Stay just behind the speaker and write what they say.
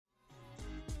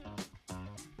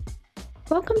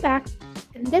Welcome back.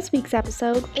 In this week's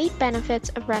episode, 8 benefits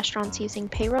of restaurants using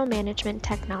payroll management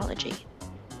technology.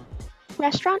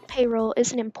 Restaurant payroll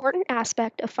is an important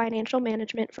aspect of financial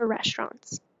management for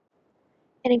restaurants.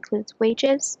 It includes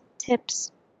wages,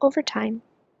 tips, overtime,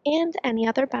 and any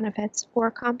other benefits or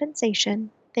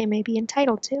compensation they may be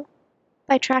entitled to.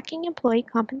 By tracking employee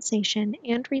compensation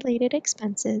and related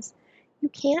expenses, you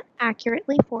can't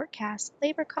accurately forecast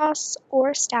labor costs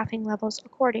or staffing levels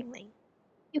accordingly.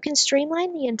 You can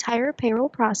streamline the entire payroll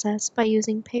process by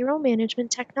using payroll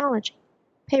management technology.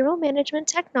 Payroll management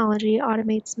technology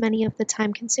automates many of the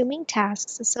time-consuming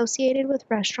tasks associated with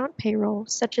restaurant payroll,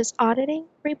 such as auditing,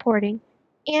 reporting,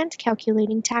 and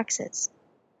calculating taxes.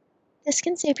 This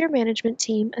can save your management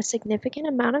team a significant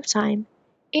amount of time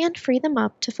and free them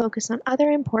up to focus on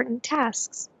other important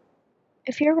tasks.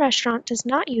 If your restaurant does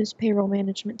not use payroll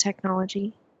management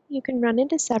technology, you can run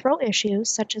into several issues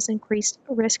such as increased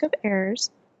risk of errors,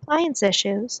 compliance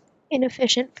issues,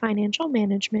 inefficient financial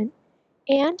management,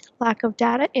 and lack of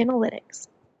data analytics.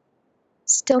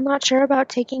 Still not sure about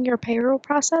taking your payroll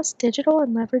process digital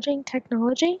and leveraging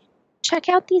technology? Check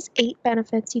out these 8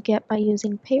 benefits you get by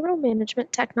using payroll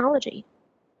management technology.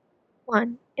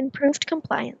 1. Improved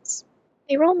compliance.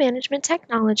 Payroll management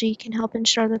technology can help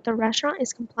ensure that the restaurant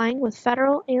is complying with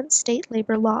federal and state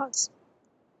labor laws.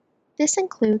 This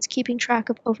includes keeping track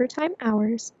of overtime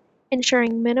hours,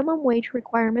 ensuring minimum wage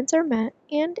requirements are met,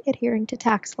 and adhering to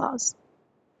tax laws.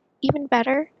 Even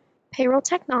better, payroll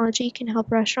technology can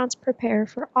help restaurants prepare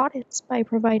for audits by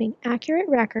providing accurate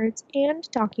records and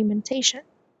documentation.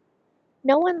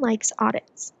 No one likes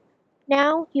audits.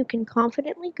 Now you can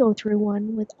confidently go through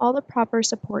one with all the proper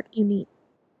support you need.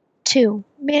 2.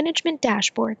 Management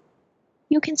dashboard.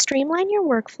 You can streamline your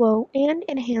workflow and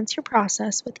enhance your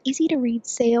process with easy-to-read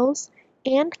sales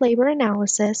and labor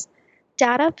analysis,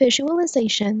 data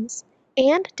visualizations,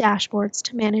 and dashboards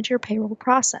to manage your payroll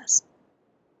process.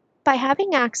 By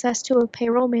having access to a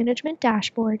payroll management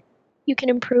dashboard, you can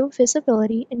improve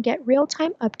visibility and get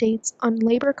real-time updates on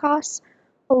labor costs,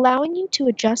 allowing you to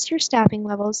adjust your staffing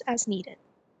levels as needed.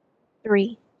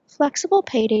 3. Flexible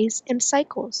paydays and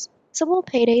cycles. Flexible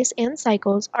paydays and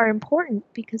cycles are important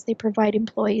because they provide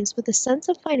employees with a sense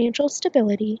of financial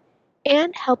stability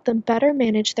and help them better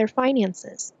manage their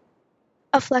finances.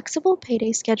 A flexible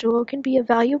payday schedule can be a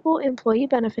valuable employee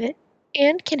benefit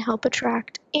and can help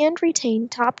attract and retain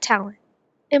top talent.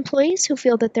 Employees who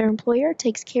feel that their employer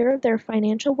takes care of their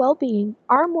financial well-being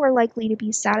are more likely to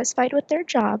be satisfied with their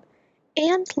job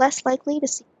and less likely to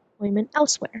seek employment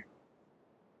elsewhere.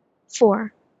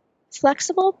 4.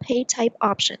 Flexible pay type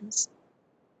options.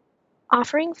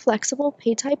 Offering flexible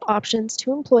pay type options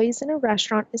to employees in a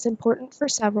restaurant is important for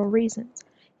several reasons,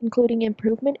 including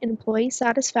improvement in employee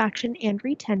satisfaction and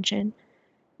retention,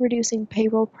 reducing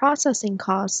payroll processing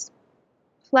costs,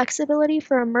 flexibility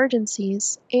for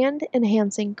emergencies, and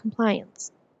enhancing compliance.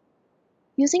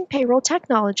 Using payroll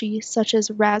technology such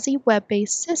as RASI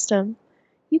web-based system,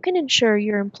 you can ensure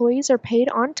your employees are paid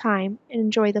on time and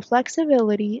enjoy the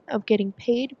flexibility of getting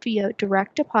paid via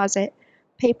direct deposit,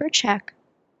 paper check,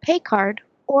 pay card,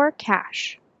 or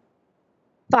cash.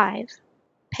 5.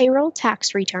 Payroll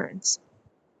tax returns.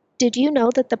 Did you know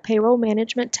that the payroll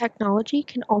management technology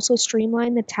can also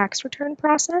streamline the tax return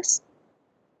process?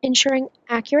 Ensuring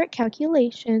accurate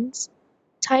calculations,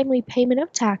 timely payment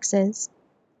of taxes,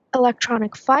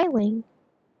 electronic filing,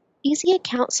 easy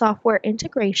account software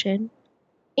integration,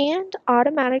 and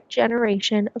automatic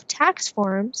generation of tax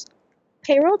forms,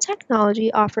 payroll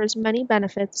technology offers many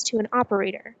benefits to an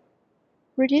operator.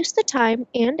 Reduce the time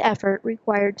and effort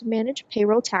required to manage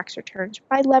payroll tax returns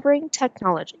by leveraging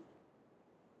technology.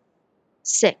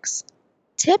 6.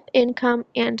 Tip income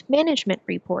and management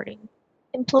reporting.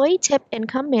 Employee tip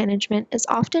income management is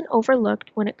often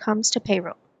overlooked when it comes to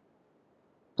payroll.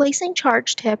 Placing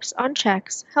charge tips on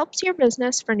checks helps your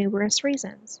business for numerous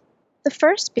reasons. The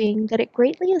first being that it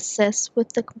greatly assists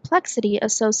with the complexity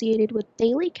associated with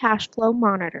daily cash flow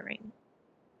monitoring.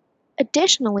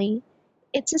 Additionally,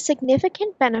 it's a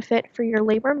significant benefit for your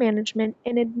labor management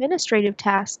and administrative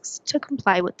tasks to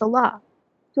comply with the law.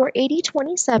 Your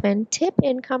 8027 tip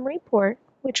income report,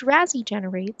 which RASI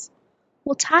generates,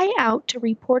 will tie out to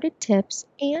reported tips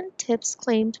and tips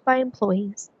claimed by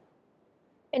employees.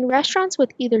 In restaurants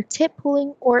with either tip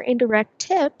pooling or indirect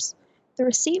tips, the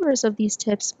receivers of these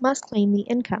tips must claim the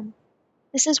income.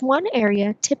 This is one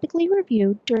area typically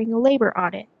reviewed during a labor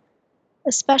audit,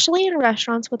 especially in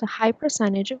restaurants with a high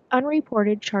percentage of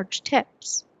unreported charged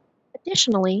tips.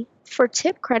 Additionally, for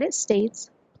tip credit states,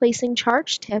 placing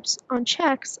charged tips on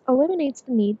checks eliminates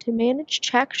the need to manage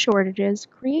check shortages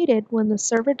created when the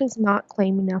server does not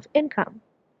claim enough income.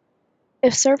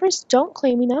 If servers don't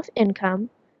claim enough income,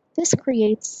 this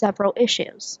creates several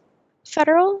issues.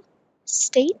 Federal,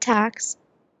 state tax,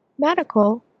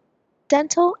 medical,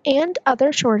 dental, and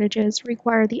other shortages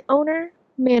require the owner,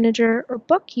 manager, or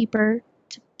bookkeeper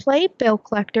to play bill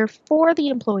collector for the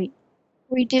employee.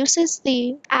 Reduces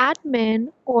the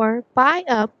admin or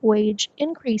buy-up wage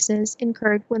increases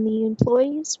incurred when the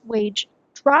employee's wage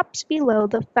drops below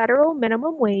the federal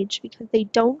minimum wage because they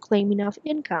don't claim enough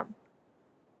income.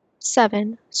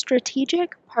 7.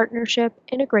 Strategic partnership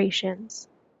integrations.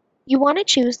 You want to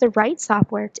choose the right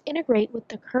software to integrate with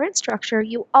the current structure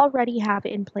you already have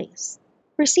in place.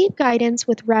 Receive guidance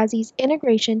with RASI's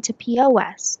integration to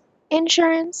POS,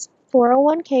 insurance,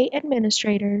 401k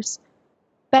administrators,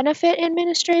 benefit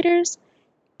administrators,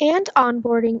 and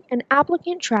onboarding and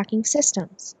applicant tracking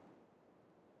systems.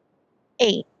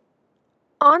 8.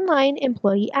 Online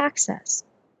employee access.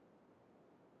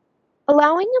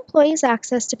 Allowing employees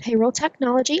access to payroll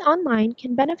technology online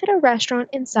can benefit a restaurant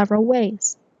in several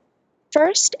ways.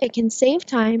 First, it can save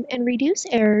time and reduce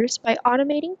errors by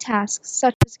automating tasks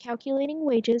such as calculating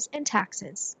wages and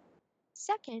taxes.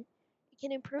 Second, it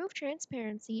can improve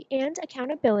transparency and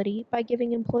accountability by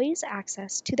giving employees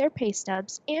access to their pay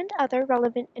stubs and other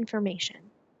relevant information.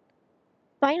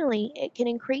 Finally, it can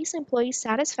increase employee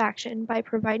satisfaction by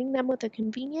providing them with a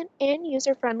convenient and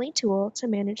user-friendly tool to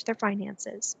manage their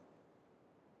finances.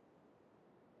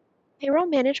 Payroll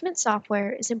management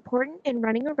software is important in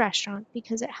running a restaurant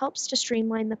because it helps to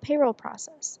streamline the payroll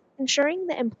process, ensuring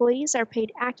that employees are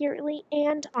paid accurately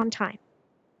and on time.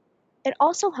 It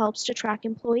also helps to track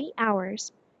employee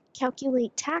hours,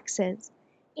 calculate taxes,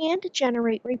 and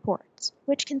generate reports,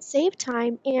 which can save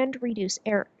time and reduce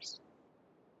errors.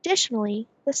 Additionally,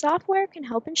 the software can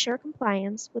help ensure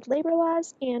compliance with labor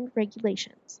laws and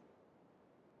regulations.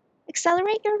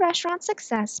 Accelerate your restaurant's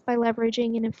success by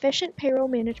leveraging an efficient payroll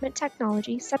management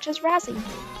technology such as RASI.